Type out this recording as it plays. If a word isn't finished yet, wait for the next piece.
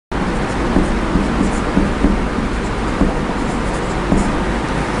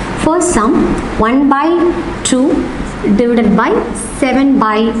First sum, 1 by 2 divided by 7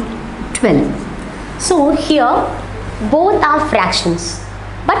 by 12. So here both are fractions,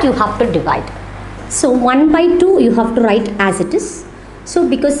 but you have to divide. So 1 by 2 you have to write as it is. So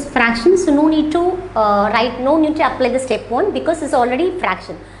because fractions, no need to no need to apply the step 1 because it's already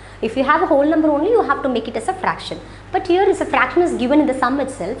fraction. If you have a whole number only, you have to make it as a fraction. But here is a fraction is given in the sum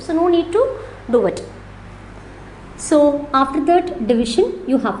itself, so no need to do it. So after that division,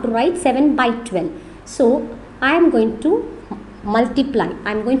 you have to write 7 by 12. So I am going to multiply.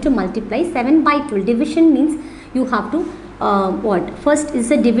 I am going to multiply 7 by 12. Division means you have to what? First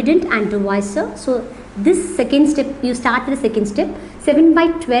is a dividend and divisor. So this second step, you start with the second step. 7 by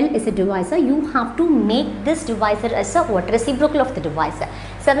 12 is a divisor. You have to make this divisor as a what? Reciprocal of the divisor.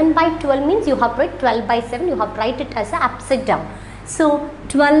 7 by 12 means you have to write 12 by 7. You have to write it as a upside down. So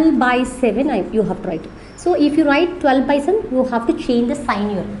 12 by 7 you have to write it. So if you write 12 by 7, you have to change the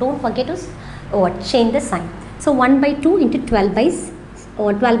sign here. Don't forget to change the sign. So 1 by 2 into 12 by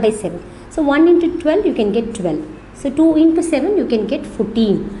 7. So 1 into 12 you can get 12. So 2 into 7 you can get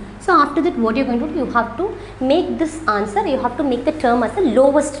 14. So after that, what you are going to do, you have to make this answer, you have to make the term as the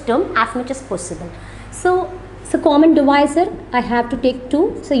lowest term as much as possible. So common divisor, I have to take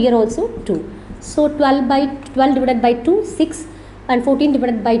 2. So here also 2. So 12 divided by 2, 6, and 14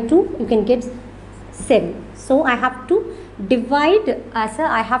 divided by 2, you can get 7. So I have to divide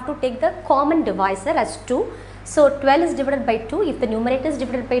I have to take the common divisor as 2. So 12 is divided by 2. If the numerator is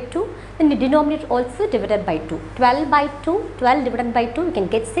divided by 2, then the denominator also divided by 2. 12 by 2, 12 divided by 2, you can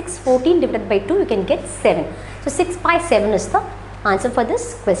get 6. 14 divided by 2, you can get 7. So 6 by 7 is the answer for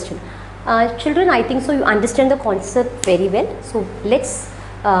this question. Children, I think so you understand the concept very well. So let's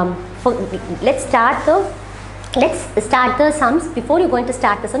start the sums. Before you're going to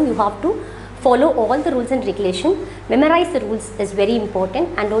start the sum, you have to follow all the rules and regulations. Memorize the rules is very important,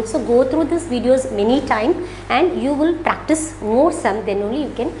 and also go through these videos many times, and you will practice more sum, then only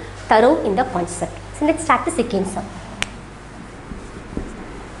you can thorough in the concept. So let's start the second sum.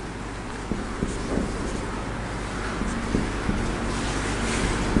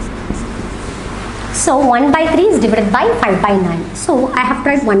 So 1 by 3 is divided by 5 by 9. So I have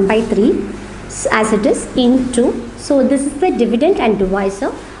tried 1 by 3 as it is into. So this is the dividend and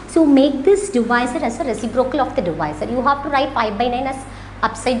divisor. So make this divisor as a reciprocal of the divisor. You have to write 5 by 9 as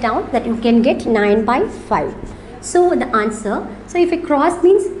upside down, that you can get 9 by 5. So the answer, so if a cross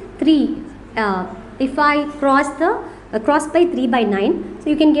means 3, if I cross by 3 by 9, so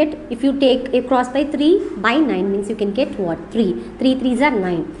you can get, if you take a cross by 3 by 9 means you can get what? 3. 3 3s are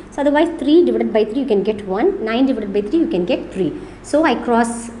 9. So otherwise 3 divided by 3 you can get 1. 9 divided by 3 you can get 3. So I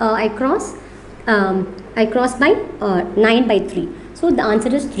cross by 9 by 3. So the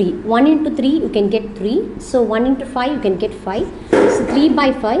answer is 3. 1 into 3 you can get 3. So 1 into 5 you can get 5. So 3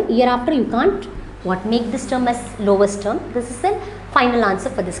 by 5. Hereafter you can't make this term as lowest term. This is the final answer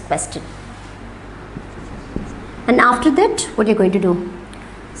for this question. And after that, what you're going to do?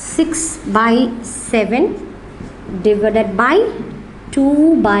 6 by 7 divided by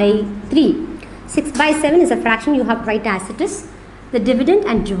 2 by 3. 6 by 7 is a fraction, you have to write as it is. The dividend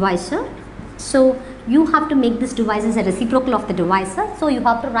and divisor. So you have to make this divisor as a reciprocal of the divisor. So you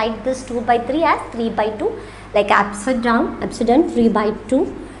have to write this 2 by 3 as 3 by 2, like upside down 3 by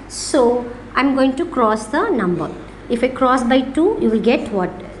 2. So I'm going to cross the number. If I cross by 2, you will get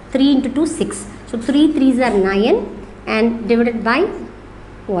what? 3 into 2, 6. So 3 3s are 9 and divided by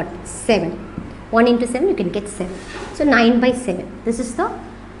what? 7. 1 into 7, you can get 7. So 9 by 7. This is the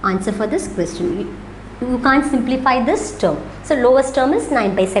answer for this question. You can't simplify this term. So lowest term is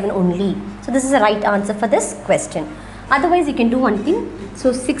 9 by 7 only. So this is the right answer for this question. Otherwise you can do one thing.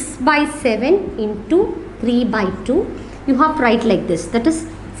 So 6 by 7 into 3 by 2. You have to write like this. That is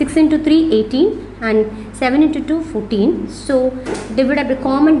 6 into 3, 18, and 7 into 2, 14. So divided by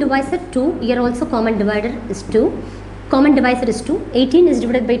common divisor 2. Here also common divider is 2. Common divisor is 2. 18 is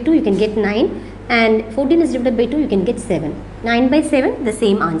divided by 2, you can get 9. And 14 is divided by 2, you can get 7. 9 by 7, the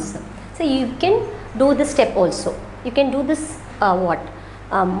same answer. So you can do this step also. You can do this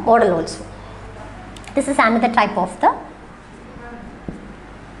model also. This is another type of the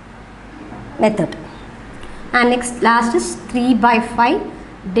method. And last is 3 by 5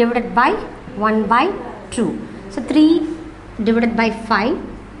 divided by 1 by 2. So 3 divided by 5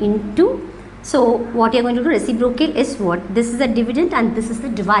 into, so what you are going to do, reciprocal is what? This is the dividend and this is the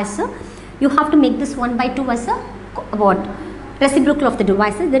divisor. You have to make this 1 by 2 as a what? Reciprocal of the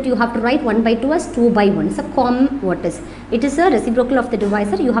divisor, that you have to write 1 by 2 as 2 by 1. It's a common, it is a reciprocal of the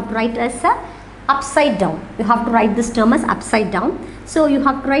divisor. You have to write as a upside down. You have to write this term as upside down. So you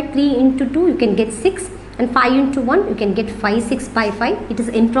have to write 3 into 2, you can get 6, and 5 into 1 you can get 5. 6 by 5, it is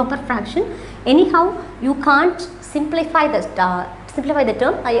improper fraction. Anyhow, you can't simplify the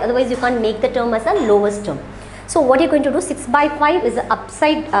term, otherwise you can't make the term as a lowest term. So what you're going to do, 6 by 5 is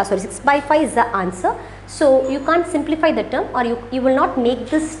the 6 by 5 is the answer. So you can't simplify the term, or you will not make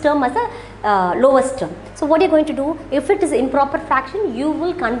this term as a lowest term. So what you're going to do, if it is improper fraction, you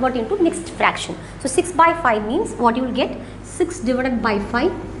will convert into mixed fraction. So 6 by 5 means what you will get, 6 divided by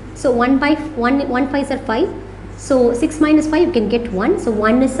 5. So 1 5s are 5. So 6 minus 5 you can get 1. So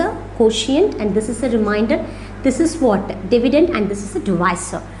 1 is a quotient and this is a remainder. This is what? Dividend, and this is a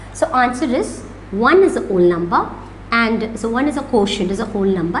divisor. So answer is 1 is a whole number, and so 1 is a quotient, is a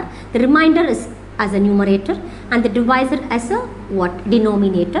whole number. The remainder is as a numerator, and the divisor as a what?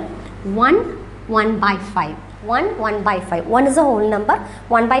 Denominator. 1 by 5. 1 by 5. 1 is a whole number.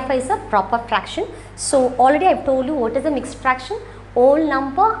 1 by 5 is a proper fraction. So already I have told you what is a mixed fraction. Whole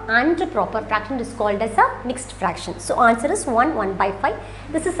number and proper fraction is called as a mixed fraction. So answer is 1 by 5.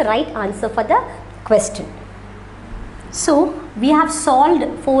 This is the right answer for the question. So we have solved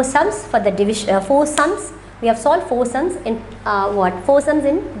 4 sums for the division. 4 sums. We have solved 4 sums in 4 sums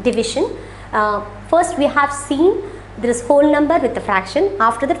in division. First we have seen there is whole number with the fraction.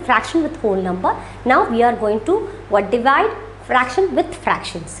 After that, fraction with whole number. Now we are going to divide fraction with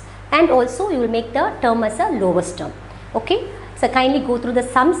fractions, and also you will make the term as a lowest term. Okay. So kindly go through the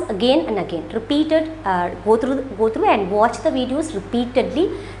sums again and again. Repeat it. Go through and watch the videos repeatedly,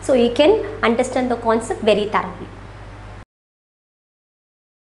 so you can understand the concept very thoroughly.